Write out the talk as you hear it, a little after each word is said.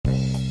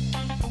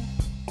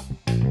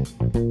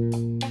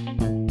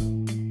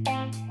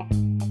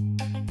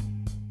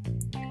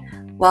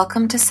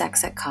Welcome to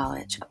Sex at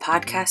College, a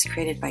podcast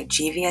created by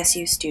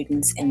GVSU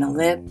students in the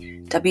Lib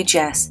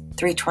WGS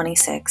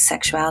 326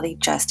 Sexuality,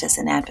 Justice,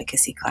 and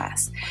Advocacy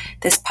class.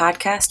 This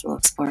podcast will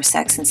explore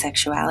sex and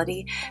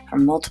sexuality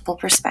from multiple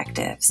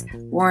perspectives.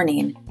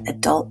 Warning,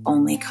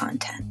 adult-only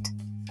content.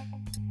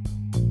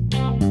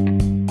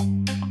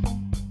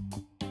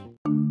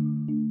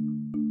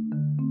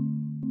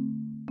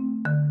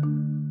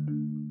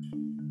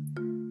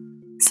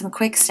 Some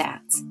quick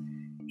stats.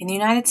 In the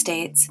United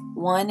States,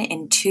 1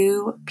 in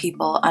 2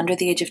 people under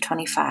the age of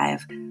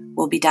 25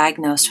 will be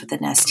diagnosed with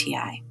an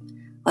STI.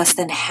 Less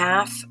than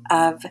half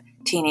of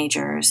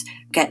teenagers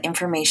get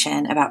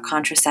information about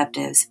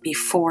contraceptives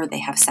before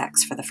they have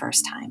sex for the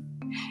first time.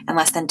 And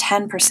less than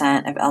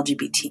 10% of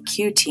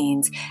LGBTQ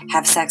teens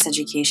have sex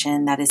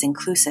education that is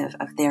inclusive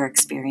of their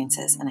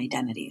experiences and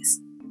identities.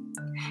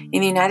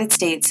 In the United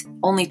States,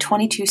 only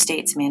 22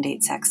 states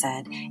mandate sex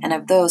ed, and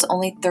of those,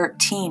 only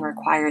 13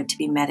 require it to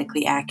be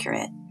medically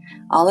accurate.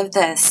 All of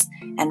this,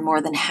 and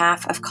more than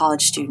half of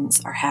college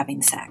students are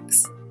having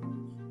sex.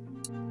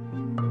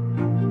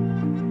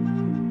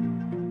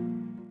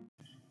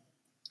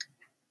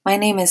 My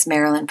name is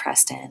Marilyn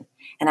Preston,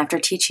 and after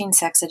teaching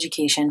sex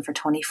education for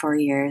 24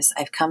 years,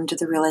 I've come to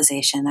the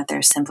realization that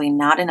there's simply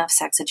not enough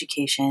sex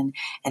education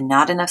and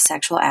not enough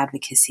sexual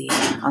advocacy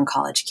on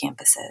college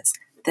campuses.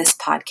 This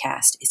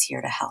podcast is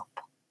here to help.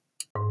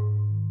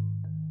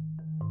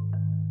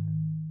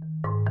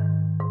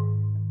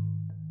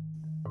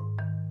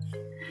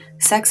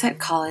 Sex at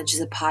College is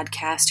a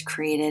podcast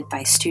created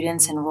by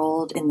students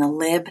enrolled in the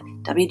Lib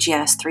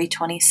WGS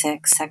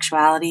 326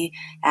 Sexuality,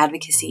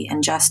 Advocacy,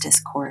 and Justice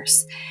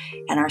course.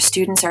 And our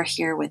students are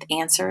here with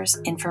answers,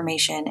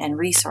 information, and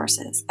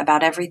resources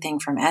about everything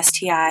from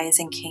STIs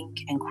and kink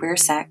and queer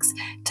sex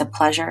to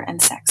pleasure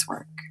and sex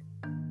work.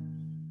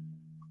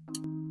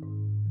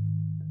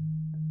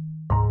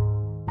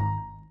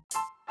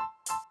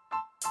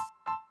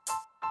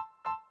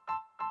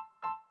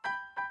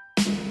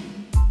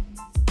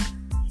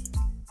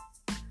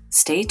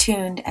 Stay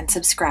tuned and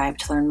subscribe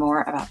to learn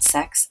more about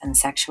sex and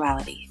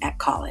sexuality at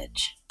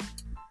college.